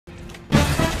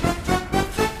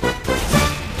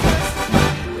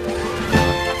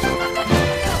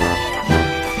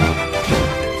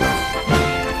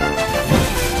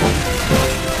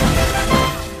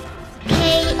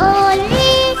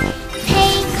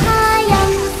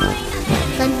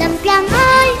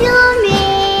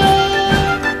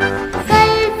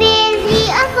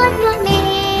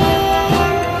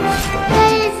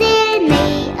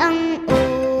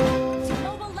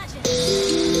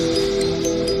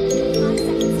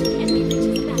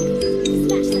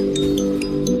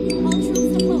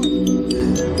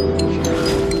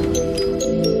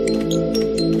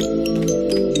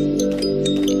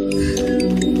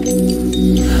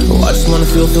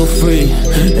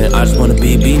Yeah, I just wanna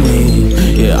be me.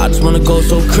 Yeah, I just wanna go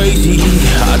so crazy.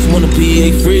 I just wanna be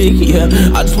a freak. Yeah,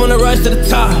 I just wanna rise to the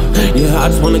top. Yeah, I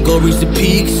just wanna go reach the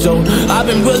peak. So I've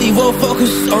been really well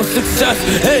focused on success.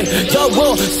 Hey, y'all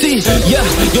will see. Yeah,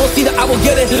 you'll see that I will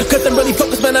get it. Cause I'm really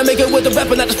focused, man. I make it with the rap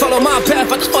and I just follow my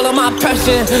path. I just follow my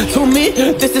passion. To me,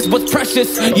 this is what's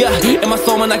precious. Yeah, in my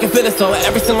soul, man, I can feel it. So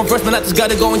every single verse, man, I just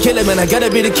gotta go and kill it, man. I gotta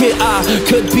be the kid. I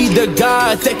could be the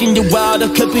guy taking you wild. I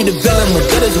could be the villain, but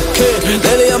that is okay.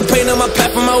 Lately, I'm painting my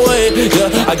path on my way. Yeah,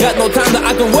 I got no time that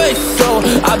I can waste. So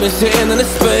I've been sitting in the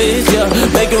space. Yeah,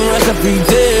 making runs every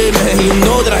day, man. You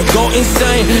know that I go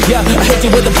insane. Yeah, I hit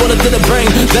you with a bullet to the brain.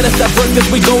 Let us stop work, cause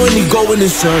we going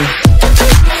insane.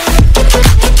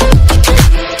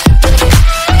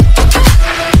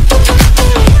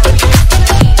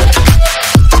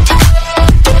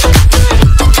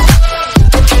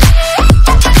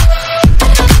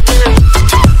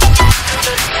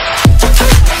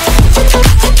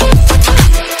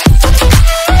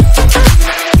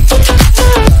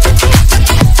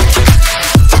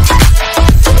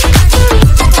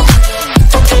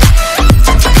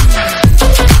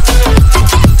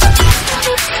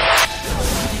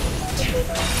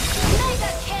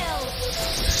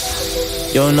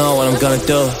 You don't know what I'm gonna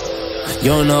do.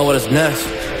 You don't know what is next.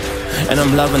 And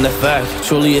I'm loving the fact,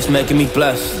 truly it's making me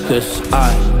blessed. Cause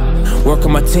I work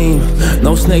on my team,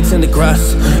 no snakes in the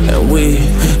grass. And we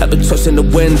have been trusting the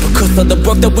wind because of the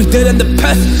work that we did in the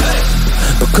past.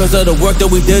 Because of the work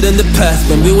that we did in the past.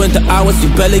 When we went to hours, you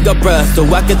barely got breath. So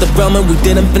I get the realm and we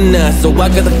didn't finesse. So I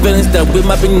got the feelings that we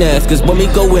might be next. Cause when we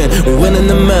go in, we win in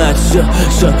the match.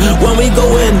 When we go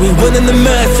in, we win in the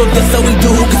match. So that's how we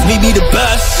do, cause we be the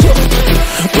best.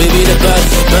 We be the best,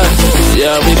 best.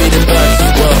 Yeah, we be the best.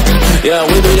 Whoa. Yeah,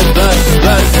 we be the best,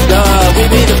 best. Nah, we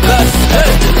be the best.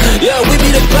 Hey, yeah, we be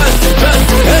the best, best.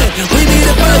 Hey, we be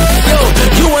the best. Yo,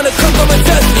 you wanna come from a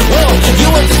test? Whoa, you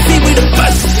want to see we the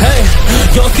best? Hey,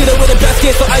 you don't see that we're the best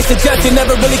kid, so I suggest you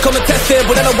never really come and test it.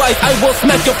 But otherwise, I will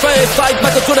smack your face like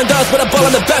Michael Jordan does with a ball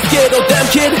in the basket. Oh damn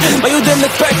kid, but you didn't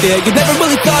expect it. You never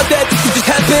really thought that this could just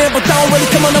happen. But now really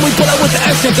come on and we pull out with the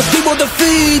action. Cause people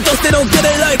defeat those they don't get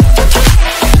it like.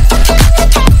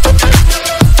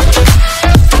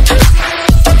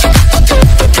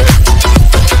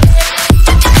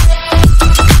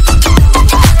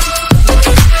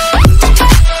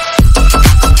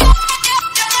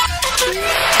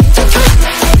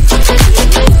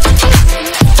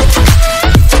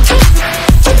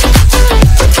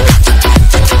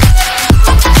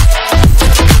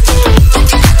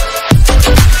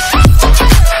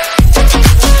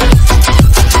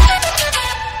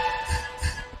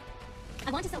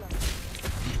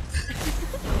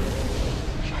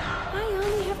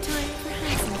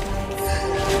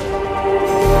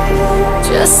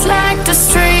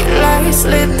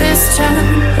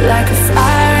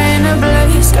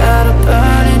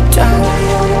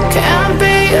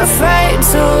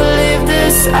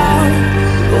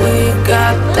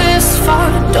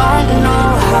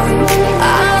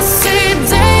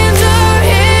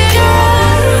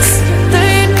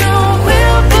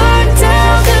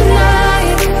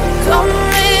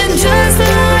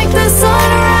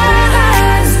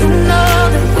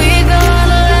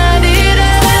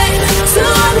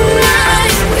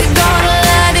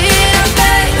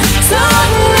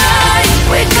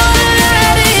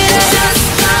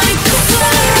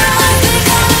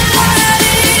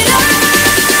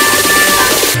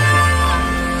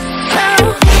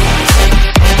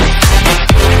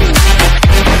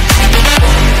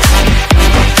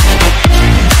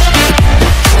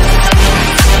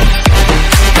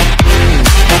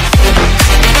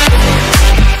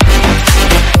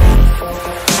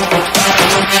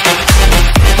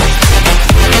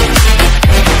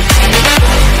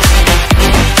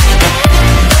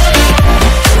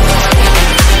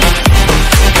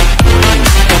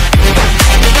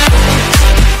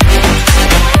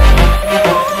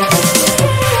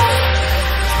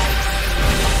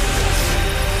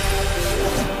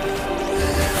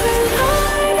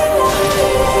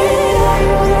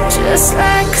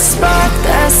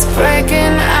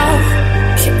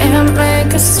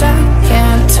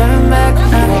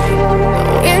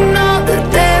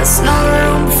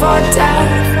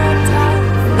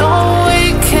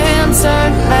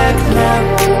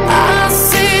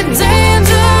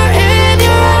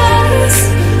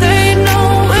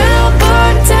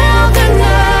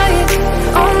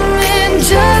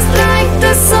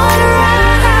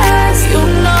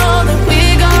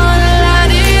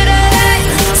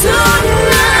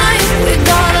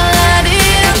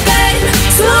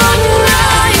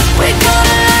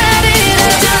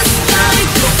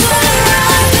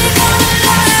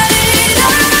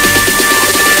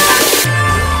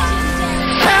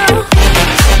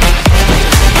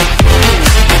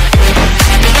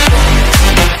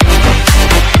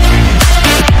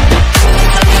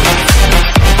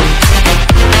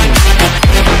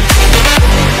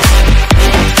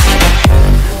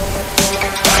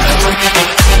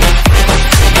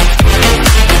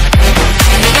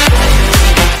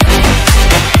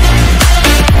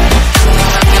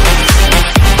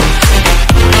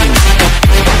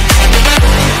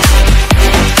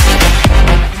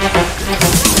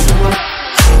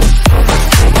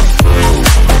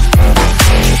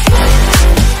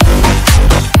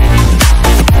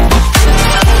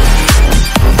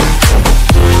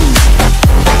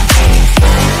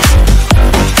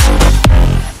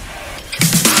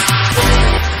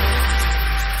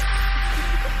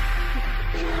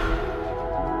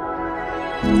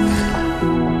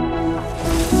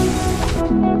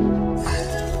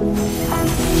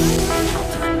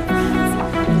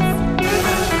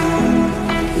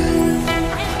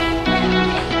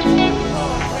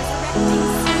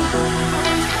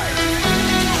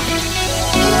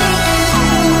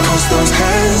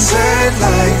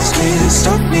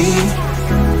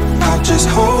 just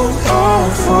hold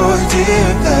on for dear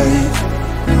life.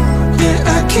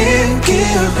 Yeah, I can't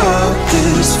give up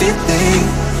this feeling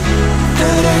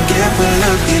that I get when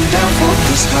looking down from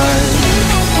this height.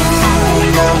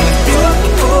 Now with you,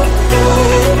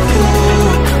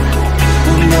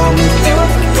 now with you,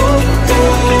 I'm with you.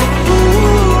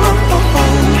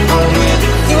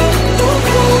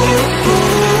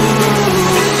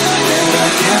 That I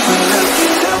get when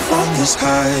looking down from this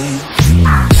height.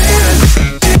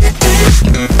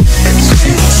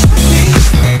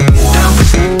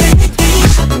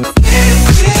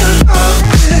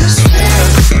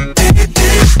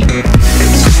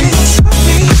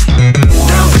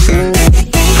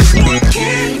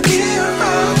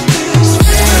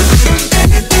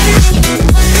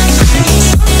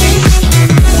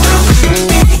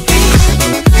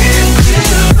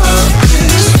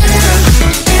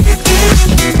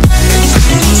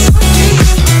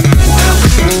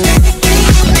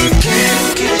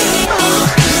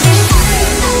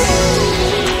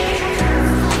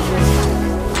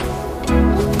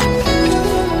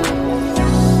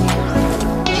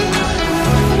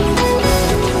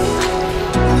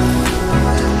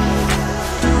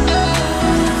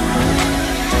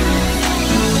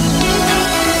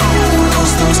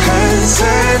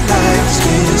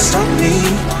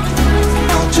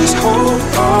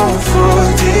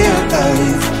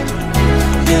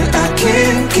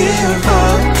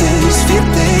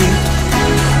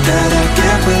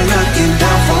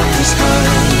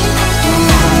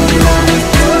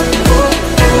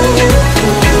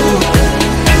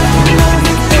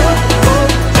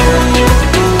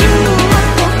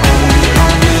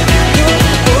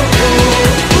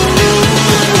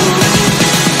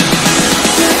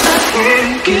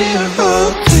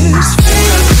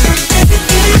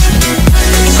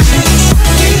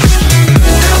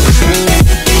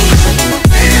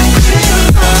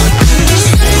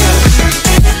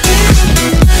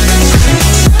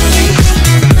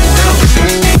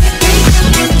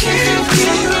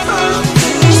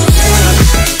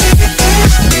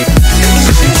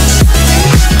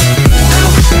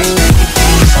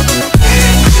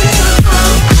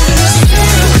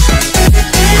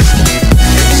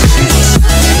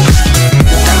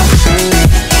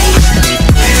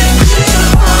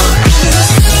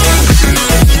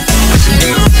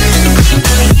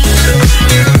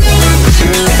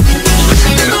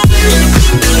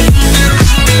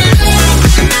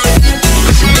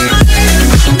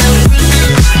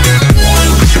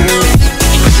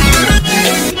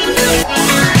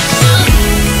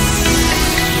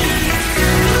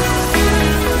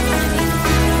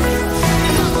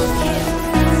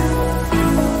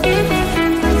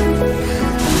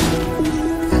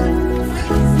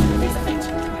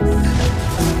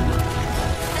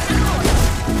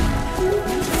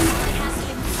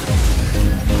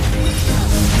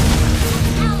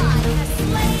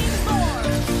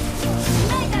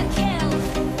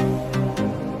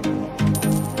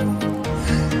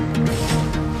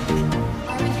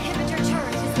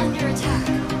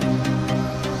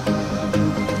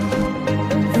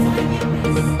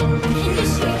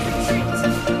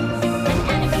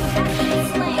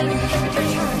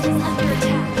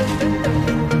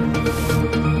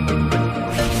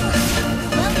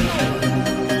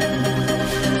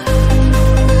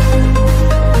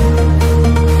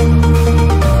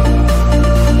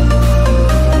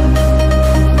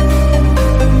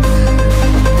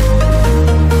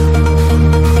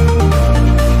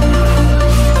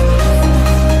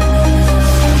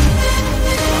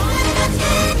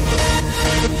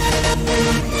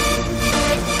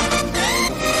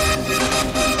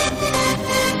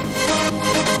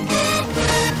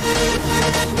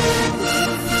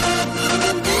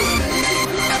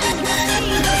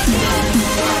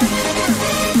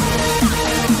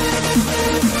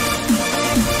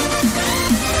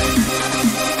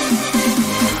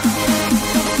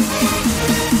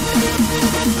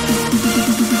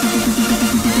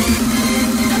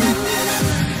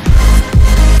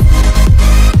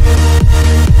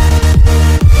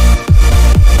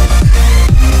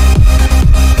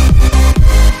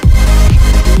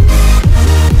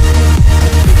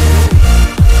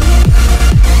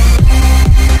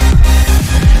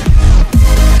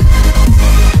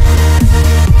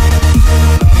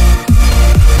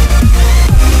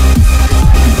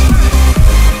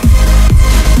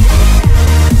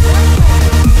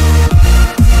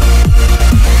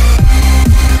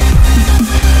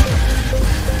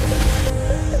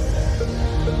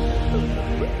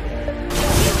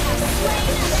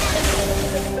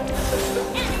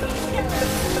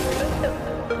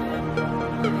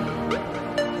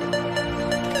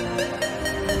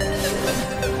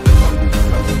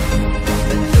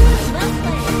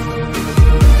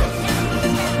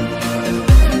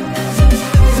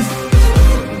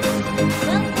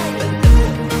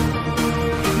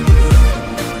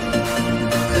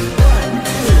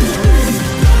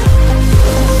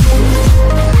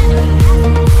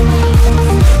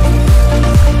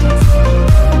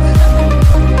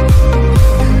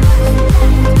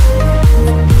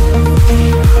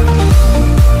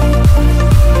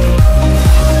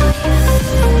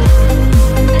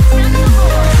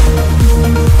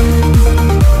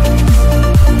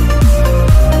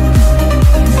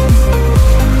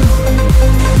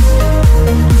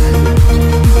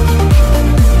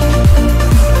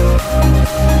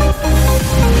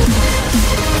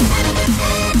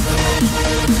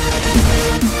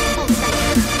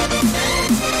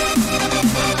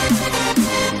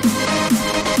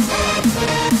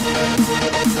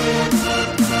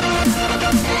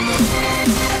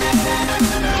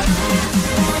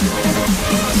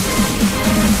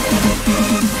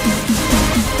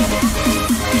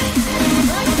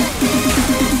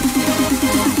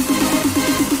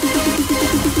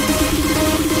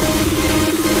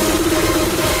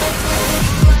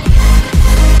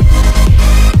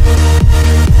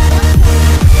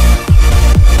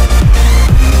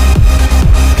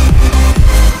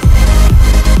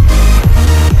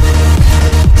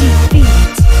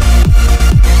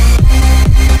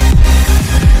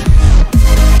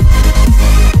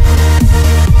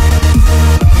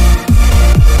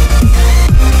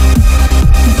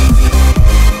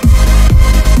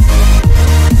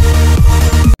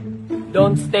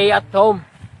 stay at home.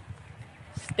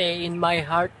 Stay in my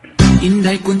heart.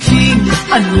 Inday kunching,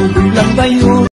 ano lang ba yun?